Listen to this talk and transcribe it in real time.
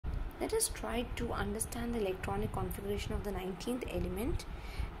Let us try to understand the electronic configuration of the 19th element,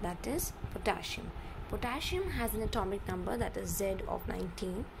 that is potassium. Potassium has an atomic number, that is Z, of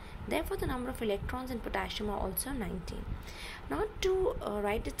 19. Therefore, the number of electrons in potassium are also 19. Now, to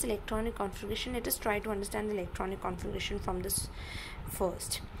write its electronic configuration, let us try to understand the electronic configuration from this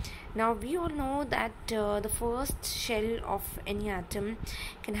first. Now, we all know that the first shell of any atom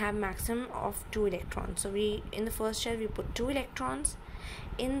can have maximum of 2 electrons. So, in the first shell we put 2 electrons.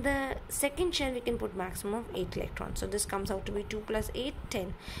 In the second shell we can put maximum of 8 electrons. So this comes out to be 2 plus 8,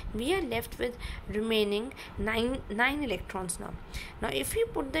 10. We are left with remaining 9 electrons now. Now if we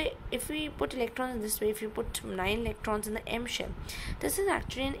put electrons in this way, if you put 9 electrons in the M shell, this is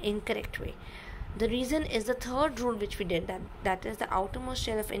actually an incorrect way. The reason is the third rule which we did, that is the outermost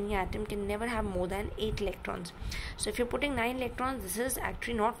shell of any atom can never have more than 8 electrons. So if you're putting 9 electrons, this is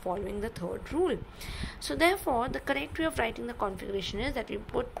actually not following the third rule. So therefore, the correct way of writing the configuration is that we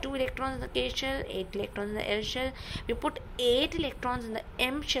put 2 electrons in the K shell, 8 electrons in the L shell, we put 8 electrons in the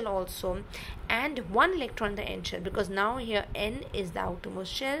M shell also, and 1 electron in the N shell, because now here N is the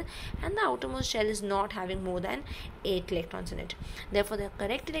outermost shell and the outermost shell is not having more than 8 electrons in it. Therefore, the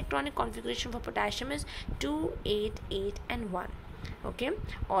correct electronic configuration for potassium is 2, 8, 8 and 1. Okay,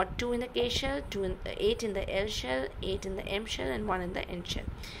 or 2 in the K shell, 8 in the L shell, 8 in the M shell and 1 in the N shell,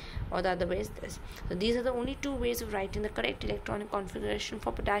 or the other way is this. So these are the only two ways of writing the correct electronic configuration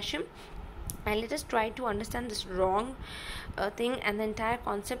for potassium. And let us try to understand this wrong thing and the entire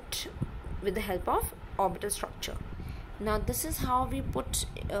concept with the help of orbital structure. Now this is how we put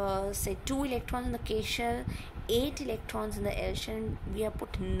say 2 electrons in the K shell, 8 electrons in the L shell. We have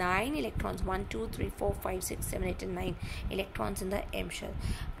put 9 electrons, 1, 2, 3, 4, 5, 6, 7, 8 and 9 electrons in the M shell.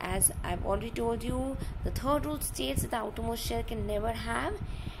 As I've already told you, the third rule states that the outermost shell can never have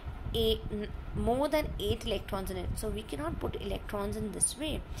more than 8 electrons in it. So we cannot put electrons in this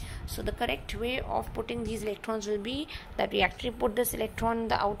way. So the correct way of putting these electrons will be that we actually put this electron in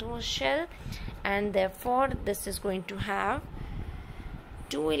the outermost shell, and therefore this is going to have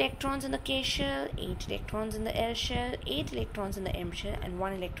 2 electrons in the K shell, 8 electrons in the L shell, 8 electrons in the M shell and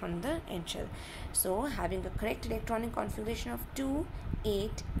 1 electron in the N shell. So having the correct electronic configuration of 2,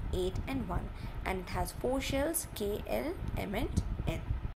 8, 8 and 1, and it has 4 shells, K, L, M and N.